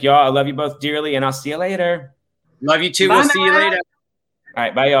 Thank y'all. I love you both dearly, and I'll see you later. Love you too. Bye, we'll see you later. All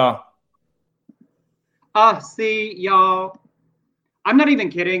right. Bye, y'all. See y'all. I'm not even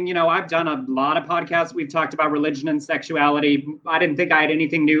kidding. I've done a lot of podcasts. We've talked about religion and sexuality. I didn't think I had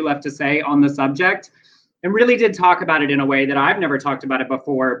anything new left to say on the subject and really did talk about it in a way that I've never talked about it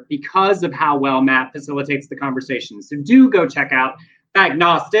before because of how well Matt facilitates the conversation. So do go check out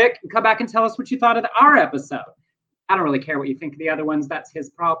Agnostic and come back and tell us what you thought of our episode. I don't really care what you think of the other ones. That's his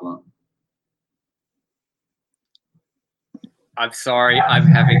problem. I'm sorry. I'm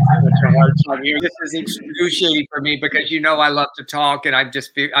having such a hard time here. This is excruciating for me because I love to talk and I'm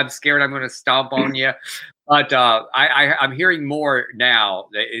scared I'm going to stomp on you. But I'm hearing more now.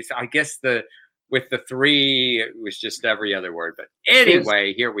 I guess with the 3, it was just every other word. But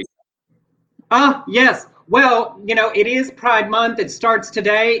anyway, here we go. Yes. Well, it is Pride Month. It starts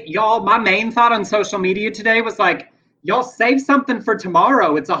today. Y'all, my main thought on social media today was like, y'all save something for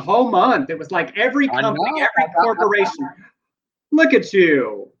tomorrow. It's a whole month. It was like every company, every corporation. Look at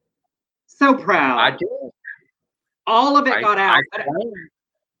you. So proud. I did. All of it got out.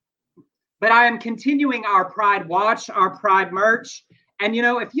 But I am continuing our Pride Watch, our Pride merch. And,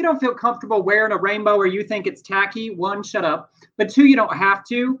 if you don't feel comfortable wearing a rainbow or you think it's tacky, 1, shut up. But 2, you don't have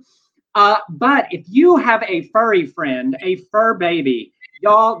to. But if you have a furry friend, a fur baby,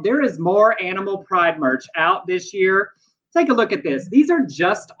 y'all, there is more animal pride merch out this year. Take a look at this. These are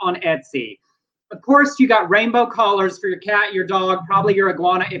just on Etsy. Of course, you got rainbow collars for your cat, your dog, probably your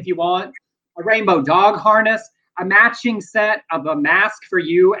iguana if you want, a rainbow dog harness, a matching set of a mask for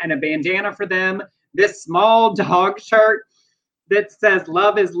you and a bandana for them, this small dog shirt that says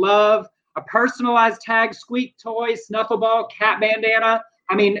love is love, a personalized tag, squeak toy, snuffle ball, cat bandana.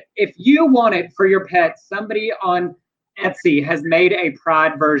 I mean, if you want it for your pet, somebody on Etsy has made a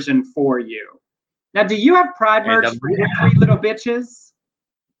Pride version for you. Now, do you have Pride merch for your 3 little bitches?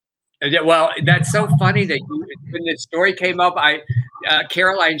 Well, that's so funny that when the story came up,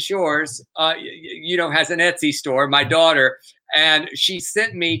 Caroline Shores, has an Etsy store, my daughter, and she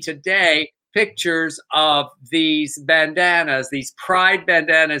sent me today pictures of these bandanas, these Pride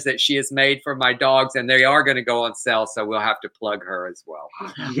bandanas that she has made for my dogs, and they are going to go on sale, so we'll have to plug her as well.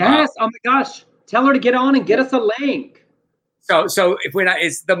 Yes. Oh my gosh. Tell her to get on and get us a link. So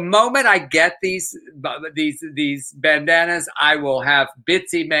it's the moment I get these bandanas, I will have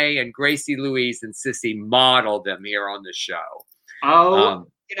Bitsy May and Gracie Louise and Sissy model them here on the show. Oh,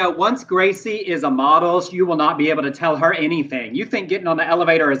 once Gracie is a model, you will not be able to tell her anything. You think getting on the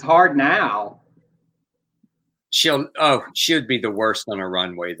elevator is hard now. she'd be the worst on a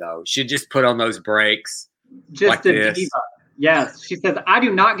runway though. She'd just put on those brakes. Just like a this. diva. Yes, she says, I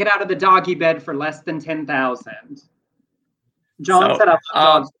do not get out of the doggy bed for less than 10,000. John said,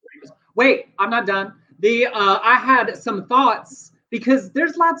 wait, I'm not done. I had some thoughts because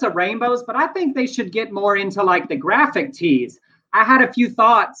there's lots of rainbows, but I think they should get more into like the graphic tees. I had a few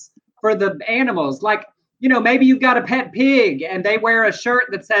thoughts for the animals, like, you know, maybe you've got a pet pig and they wear a shirt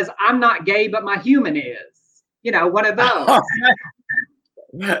that says, I'm not gay, but my human is. You know, one of those.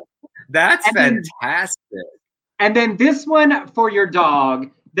 That's fantastic. And then this one for your dog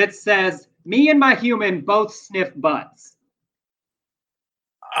that says, me and my human both sniff butts.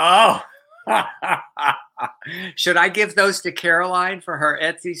 Oh. Should I give those to Caroline for her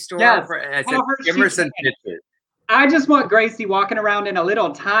Etsy store? Yes. Emerson Pictures. I just want Gracie walking around in a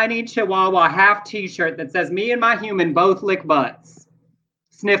little tiny Chihuahua half t-shirt that says, me and my human both lick butts.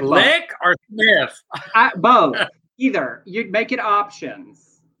 Sniff butts. Lick or sniff? Both. Either. You'd make it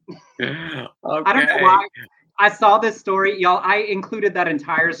options. Okay. I don't know why. I saw this story, y'all. I included that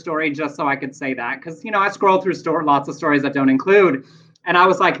entire story just so I could say that because, you know, I scroll through lots of stories that don't include. And I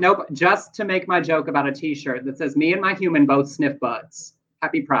was like, nope, just to make my joke about a t-shirt that says, me and my human both sniff butts.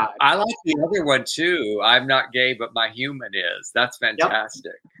 Happy Pride. I like the other one too. I'm not gay, but my human is. That's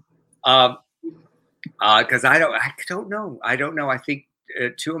fantastic. Yep. Because I don't know. I think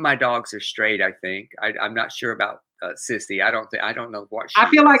 2 of my dogs are straight. I think I'm not sure about Sissy. I don't know what. I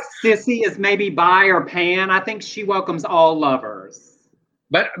feel like Sissy is maybe bi or pan. I think she welcomes all lovers.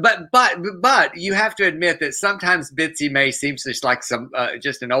 But you have to admit that sometimes Bitsy May seems just like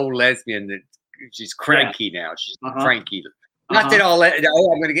just an old lesbian that she's cranky now. She's cranky. Not that I'm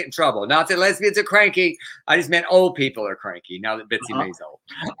going to get in trouble. Not that lesbians are cranky. I just meant old people are cranky now that Bitsy May's old.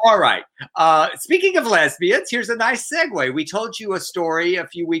 All right. Speaking of lesbians, here's a nice segue. We told you a story a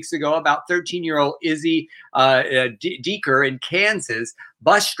few weeks ago about 13-year-old Izzy Deeker in Kansas.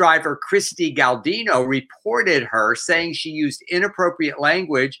 Bus driver Christy Galdino reported her saying she used inappropriate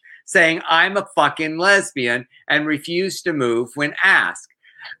language, saying, I'm a fucking lesbian, and refused to move when asked.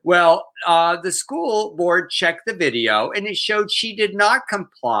 Well, the school board checked the video and it showed she did not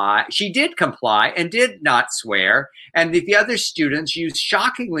comply. She did comply and did not swear. And the other students used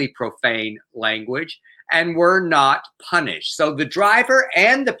shockingly profane language and were not punished. So the driver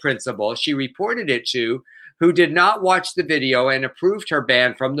and the principal she reported it to, who did not watch the video and approved her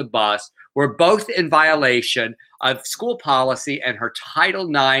ban from the bus, were both in violation of school policy and her Title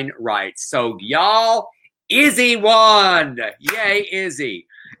IX rights. So y'all, Izzy won. Yay, Izzy.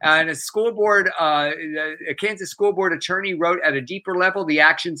 And a Kansas school board attorney wrote, at a deeper level, the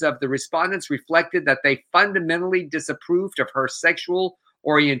actions of the respondents reflected that they fundamentally disapproved of her sexual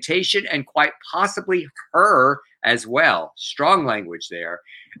orientation and quite possibly her as well. Strong language there.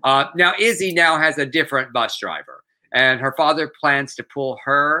 Now, Izzy now has a different bus driver, and her father plans to pull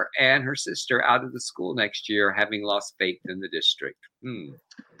her and her sister out of the school next year, having lost faith in the district.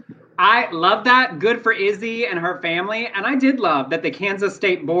 I love that. Good for Izzy and her family. And I did love that the Kansas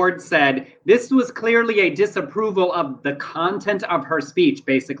State Board said this was clearly a disapproval of the content of her speech,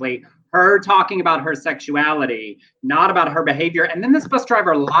 basically. Her talking about her sexuality, not about her behavior. And then this bus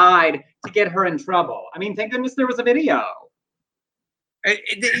driver lied to get her in trouble. I mean, thank goodness there was a video.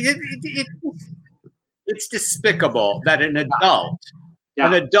 It's despicable that an adult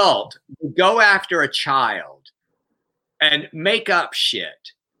would go after a child and make up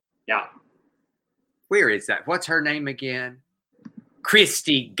shit. Yeah. Where is that? What's her name again?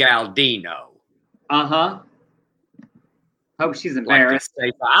 Christy Galdino. Hope she's embarrassed.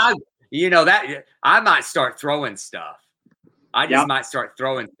 I might start throwing stuff. I just might start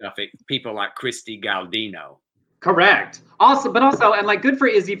throwing stuff at people like Christy Galdino. Correct. Also, and like, good for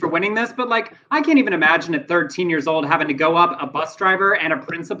Izzy for winning this, but like, I can't even imagine at 13 years old having to go up a bus driver and a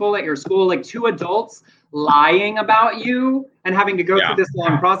principal at your school, like 2 adults lying about you and having to go through this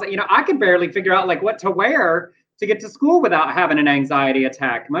long process. You know, I could barely figure out like what to wear to get to school without having an anxiety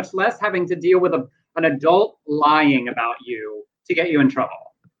attack, much less having to deal with an adult lying about you to get you in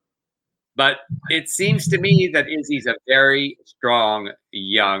trouble. But it seems to me that Izzy's a very strong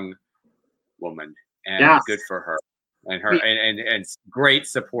young woman. And good for her, and her, and great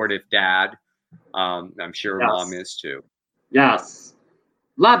supportive dad. I'm sure her mom is too. Yes,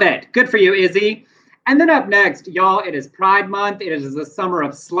 love it. Good for you, Izzy. And then up next, y'all, it is Pride Month. It is the summer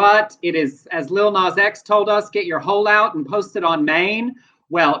of slut. It is, as Lil Nas X told us, get your hole out and post it on Maine.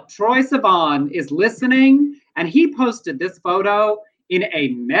 Well, Troye Sivan is listening, and he posted this photo in a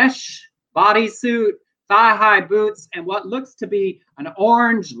mesh bodysuit, thigh-high boots, and what looks to be an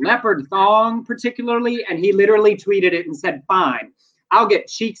orange leopard thong particularly, and he literally tweeted it and said, fine, I'll get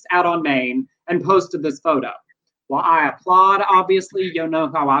cheeks out on Maine, and posted this photo. Well, I applaud, obviously. You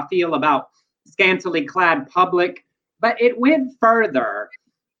know how I feel about scantily clad public, but it went further.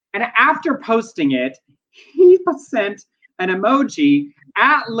 And after posting it, he sent an emoji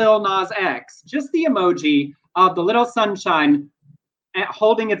at Lil Nas X, just the emoji of the little sunshine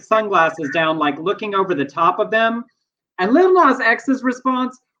holding its sunglasses down, like looking over the top of them. And Lil Nas X's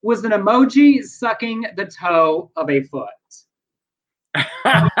response was an emoji sucking the toe of a foot.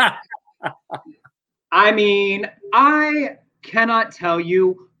 I mean, I cannot tell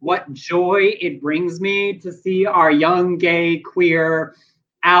you what joy it brings me to see our young, gay, queer,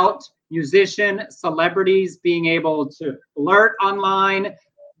 out musician celebrities being able to flirt online,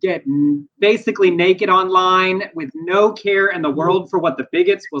 get basically naked online with no care in the world for what the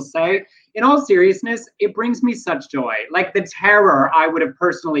bigots will say. In all seriousness, it brings me such joy. Like the terror I would have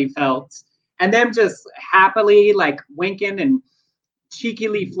personally felt, and them just happily like winking and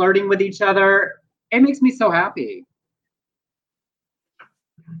cheekily flirting with each other. It makes me so happy.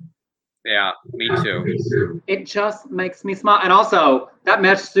 Yeah, me too. It just makes me smile. And also, that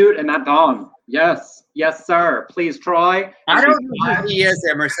mesh suit and that thong. Yes. Yes, sir. Please, Troy. I don't know who he is,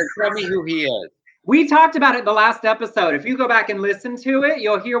 Emerson. Tell me who he is. We talked about it the last episode. If you go back and listen to it,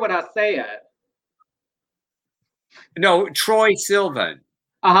 you'll hear what I say it. No, Troy Sivan.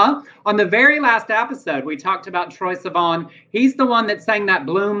 On the very last episode, we talked about Troy Sivan. He's the one that sang that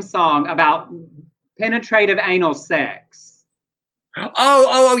Bloom song about penetrative anal sex.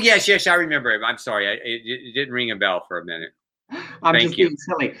 Oh, yes, I remember him. I'm sorry, it didn't ring a bell for a minute. I'm just being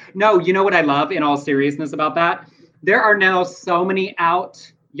silly. No, you know what I love in all seriousness about that? There are now so many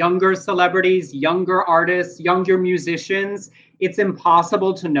out younger celebrities, younger artists, younger musicians. It's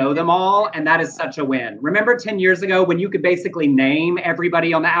impossible to know them all, and that is such a win. Remember 10 years ago when you could basically name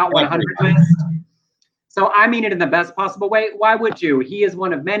everybody on the Out 100 list? So I mean it in the best possible way. Why would you? He is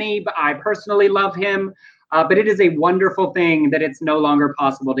one of many, but I personally love him. But it is a wonderful thing that it's no longer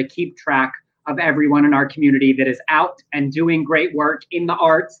possible to keep track of everyone in our community that is out and doing great work in the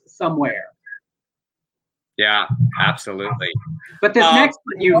arts somewhere. Yeah, absolutely. But this next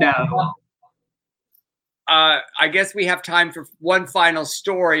one, you know. I guess we have time for one final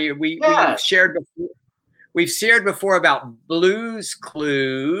story. We've shared before about Blues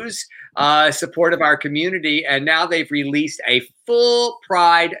Clues, support of our community, and now they've released a full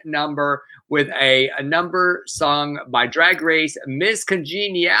Pride number with a number sung by Drag Race Miss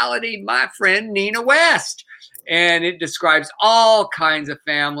Congeniality, my friend Nina West. And it describes all kinds of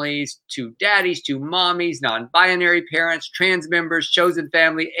families, two daddies, two mommies, non-binary parents, trans members, chosen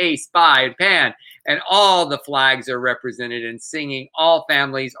family, ace, bi, and pan. And all the flags are represented in singing. All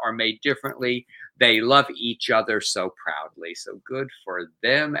families are made differently. They love each other so proudly. So good for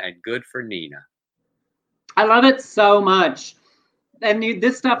them and good for Nina. I love it so much. And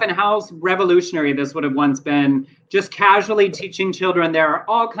this stuff and how revolutionary this would have once been, just casually teaching children there are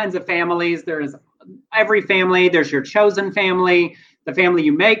all kinds of families. There's every family. There's your chosen family, the family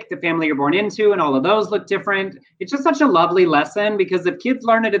you make, the family you're born into, and all of those look different. It's just such a lovely lesson because if kids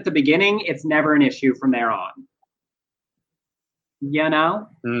learn it at the beginning, it's never an issue from there on. You know?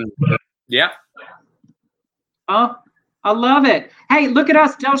 Yeah. Oh, I love it. Hey, look at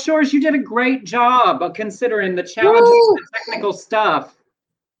us, Del Shores. You did a great job of considering the challenges and the technical stuff.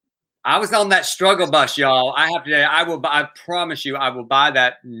 I was on that struggle bus, y'all. I promise you, I will buy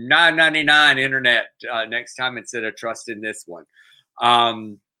that $9.99 internet next time instead of trusting this one.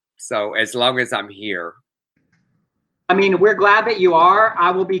 So as long as I'm here. I mean, we're glad that you are.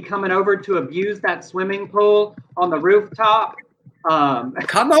 I will be coming over to abuse that swimming pool on the rooftop.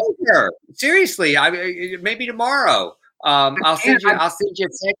 Come over. Seriously, maybe tomorrow. I'll send you a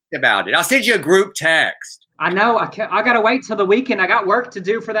text about it. I'll send you a group text. I know. I got to wait till the weekend. I got work to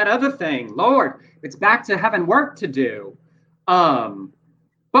do for that other thing. Lord, it's back to having work to do. But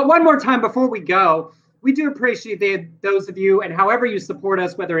one more time before we go, we do appreciate those of you and however you support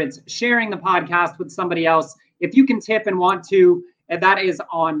us, whether it's sharing the podcast with somebody else. If you can tip and want to, and that is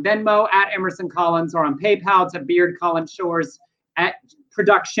on Venmo at Emerson Collins or on PayPal to Beard Collins Shores at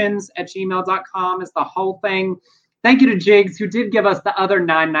productions@gmail.com is the whole thing. Thank you to Jigs, who did give us the other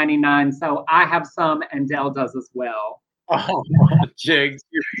 $9.99. So I have some, and Dell does as well. Oh, Jigs,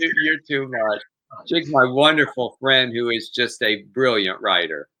 you're too much. Jigs, my wonderful friend, who is just a brilliant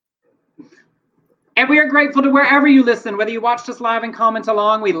writer. And we are grateful to wherever you listen, whether you watched us live and comment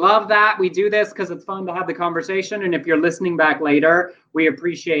along. We love that. We do this because it's fun to have the conversation. And if you're listening back later, we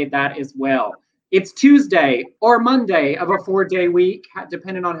appreciate that as well. It's Tuesday or Monday of a 4-day week,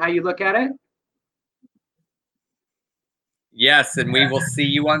 depending on how you look at it. Yes, and we will see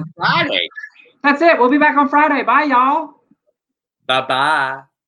you on Friday. That's it. We'll be back on Friday. Bye, y'all. Bye-bye.